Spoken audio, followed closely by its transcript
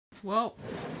Well,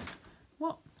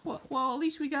 at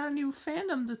least we got a new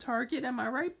fandom to target. Am I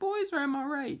right, boys, or am I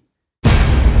right?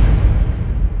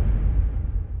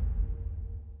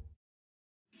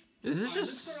 This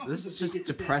is just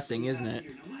depressing, isn't it?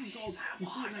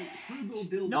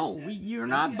 No, you're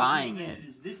not buying it.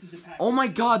 Oh my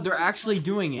God, they're actually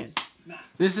doing it.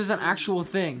 This is an actual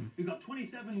thing. We've got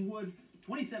 27 wood,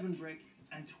 27 brick,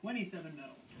 and 27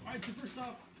 metal. All right, so first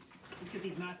off, let's get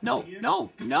these mats out of here.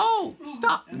 No,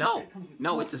 stop,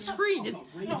 no, it's a screen.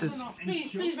 It's a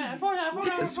Please, man,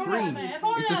 it's a screen.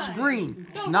 It's a screen.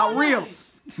 It's not real.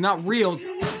 It's not real.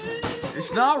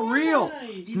 It's not real.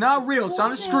 It's not real. It's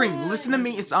on a screen. Listen to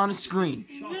me. It's on a screen.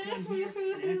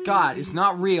 God, it's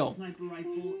not real.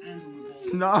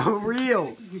 It's not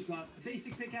real. We've got a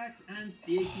basic pickaxe and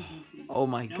the ACDC. Oh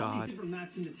my now, God. all these different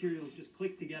mats and materials just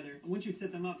click together. And once you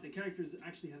set them up, the characters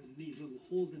actually have these little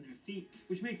holes in their feet,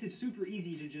 which makes it super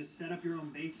easy to just set up your own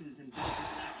bases and build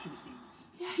different action scenes.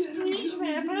 Yes, please,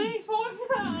 man, play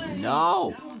Fortnite.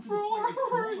 No.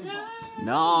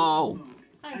 No.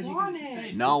 I want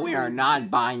it. No, we are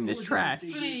not buying this trash.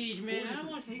 Please, man, I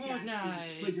want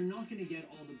Fortnite. But you're not going to get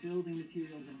all the building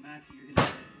materials and mats that you're going to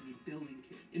get in the building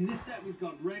kit. In this set, we've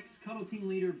got Rex, Cuddle Team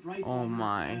Leader, Bright, and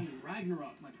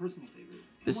Ragnarok, my personal favorite.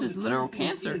 This is literal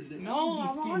cancer. No,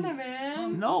 I want it,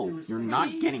 man. No, you're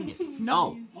not getting it.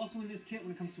 No. Also in this kit,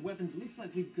 when it comes to weapons, it looks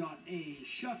like we've got a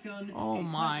shotgun, a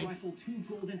my rifle, 2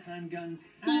 golden handguns,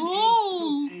 and a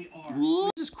scoped AR.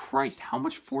 Jesus Christ, how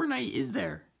much Fortnite is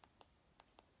there?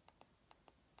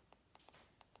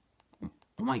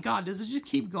 Oh my God, does it just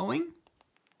keep going?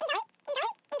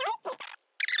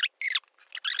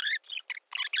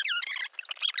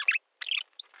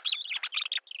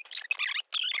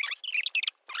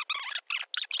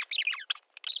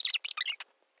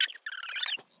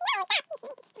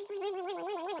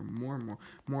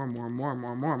 More.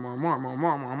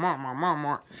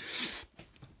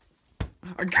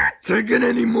 I can't take it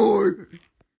anymore.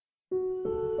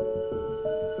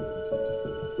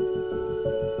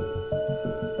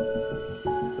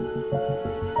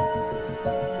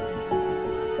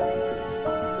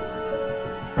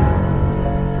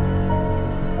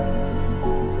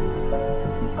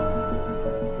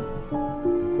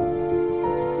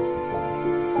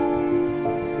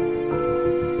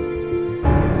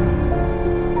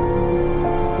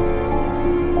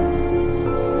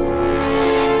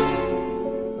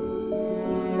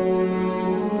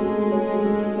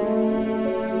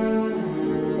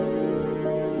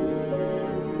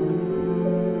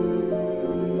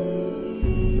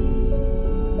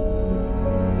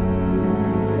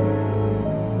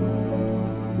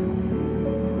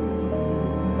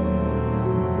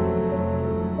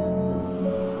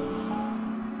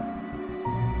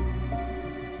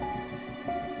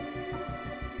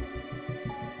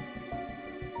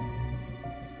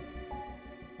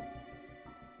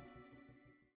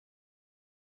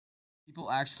 People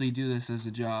actually do this as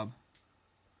a job.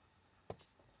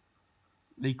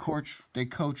 They coach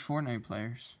Fortnite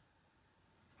players.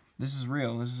 This is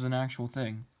real. This is an actual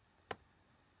thing.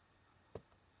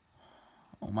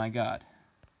 Oh my God.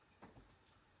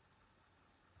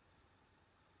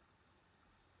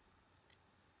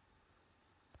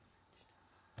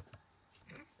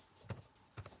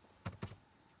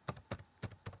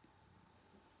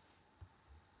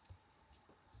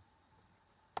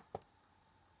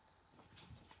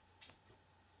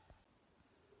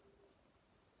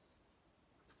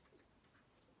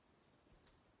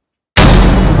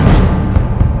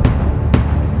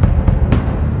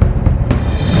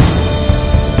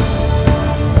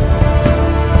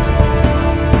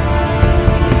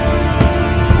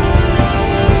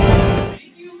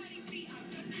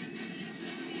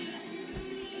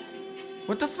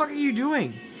 What the fuck are you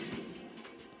doing?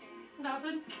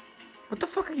 Nothing. What the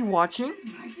fuck are you watching?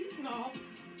 No.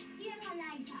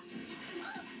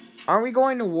 Are we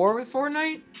going to war with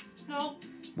Fortnite? No.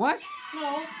 What?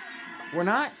 No. We're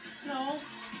not? No.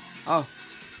 Oh.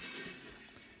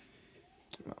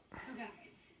 So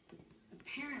guys,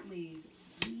 apparently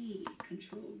we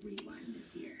control Rewind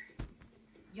this year.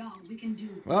 Y'all, we can do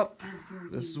Well, whatever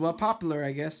this is we what want. popular,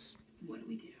 I guess. What do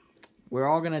we do? We're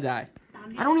all gonna die.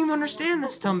 I don't even understand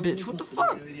this dumb bitch. What the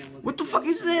fuck? What the fuck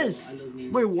is this?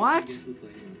 Wait, what?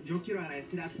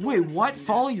 Wait, what?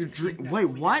 Follow your dream. Wait,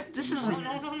 what? This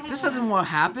isn't what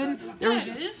happened. There was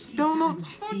no,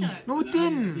 it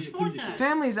didn't.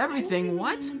 Family is everything.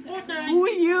 What? Who are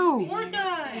you?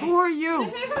 Who are you?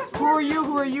 Who are you?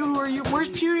 Who are you? Who are you? Where's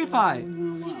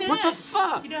PewDiePie? What the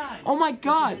fuck? Oh my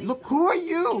God! Look, who are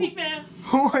you?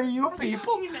 Who are you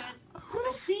people?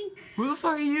 I think Who the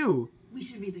fuck are you? we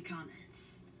should read the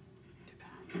comments.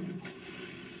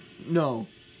 No.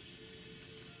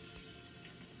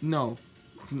 No.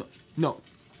 No. No.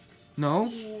 No.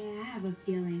 Yeah, I have a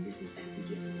feeling this is about to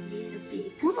get real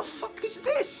big. Who the fuck is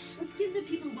this? Let's give the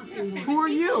people what they want. Who are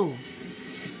you?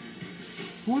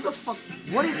 Who the fuck?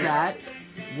 What is that?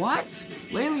 What?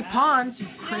 Laylee Pons, you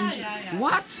cringe.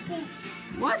 What?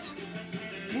 What?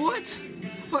 What?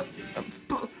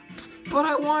 But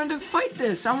I wanted to fight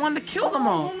this. I wanted to kill them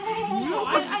all. No,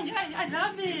 I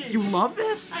love this. You love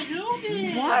this? I love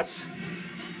this. What?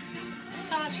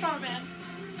 Starman.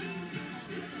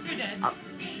 You're dead. You're dead.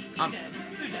 You're dead.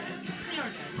 You're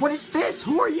dead. What is this?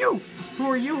 Who are you? Who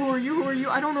are you? Who are you? Who are you?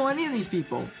 I don't know any of these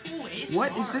people. Ooh, ASMR.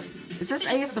 What is this? Is this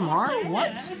ASMR?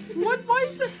 What? Yeah. What? Why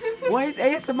is it? Why is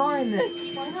ASMR in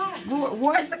this? Why not?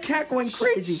 Why is the cat going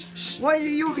crazy? Why are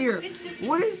you here?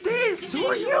 What is this? Who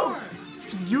are you?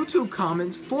 YouTube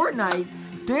comments, Fortnite,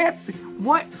 dancing.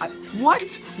 What? What?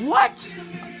 What?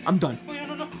 I'm done. Wait,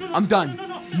 no. I'm done.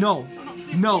 No.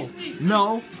 No.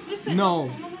 No. Listen. No.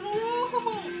 No.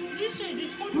 Listen,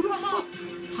 it's going Who to the come up.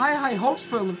 fuck? High hopes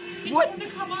for them. It's What? going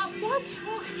to come up. What?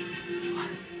 Look.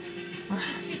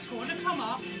 It's going to come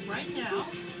up right now.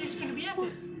 It's going to be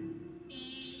epic.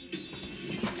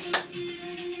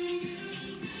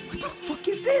 What the fuck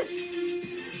is this?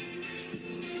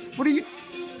 What are you?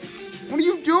 What are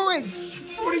you doing?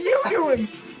 What are you doing?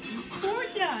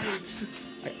 Fortnite.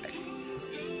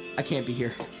 I can't be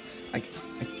here. I can't.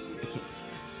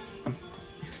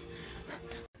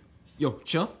 Yo,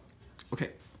 chill.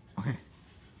 Okay.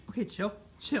 Okay, chill.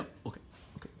 Okay.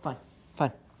 Fine.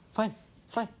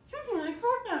 You don't like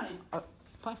Fortnite.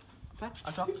 Fine.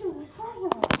 I dropped. You don't like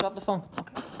Fortnite. Drop the phone.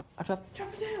 Okay. I dropped.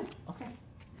 Drop it down. Okay.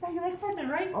 Yeah, you like Fortnite,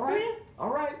 right? All right. Yeah?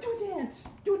 All right. Do dance.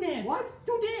 Do dance. What?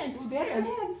 Do dance. Do dance.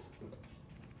 Dance.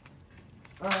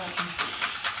 All right.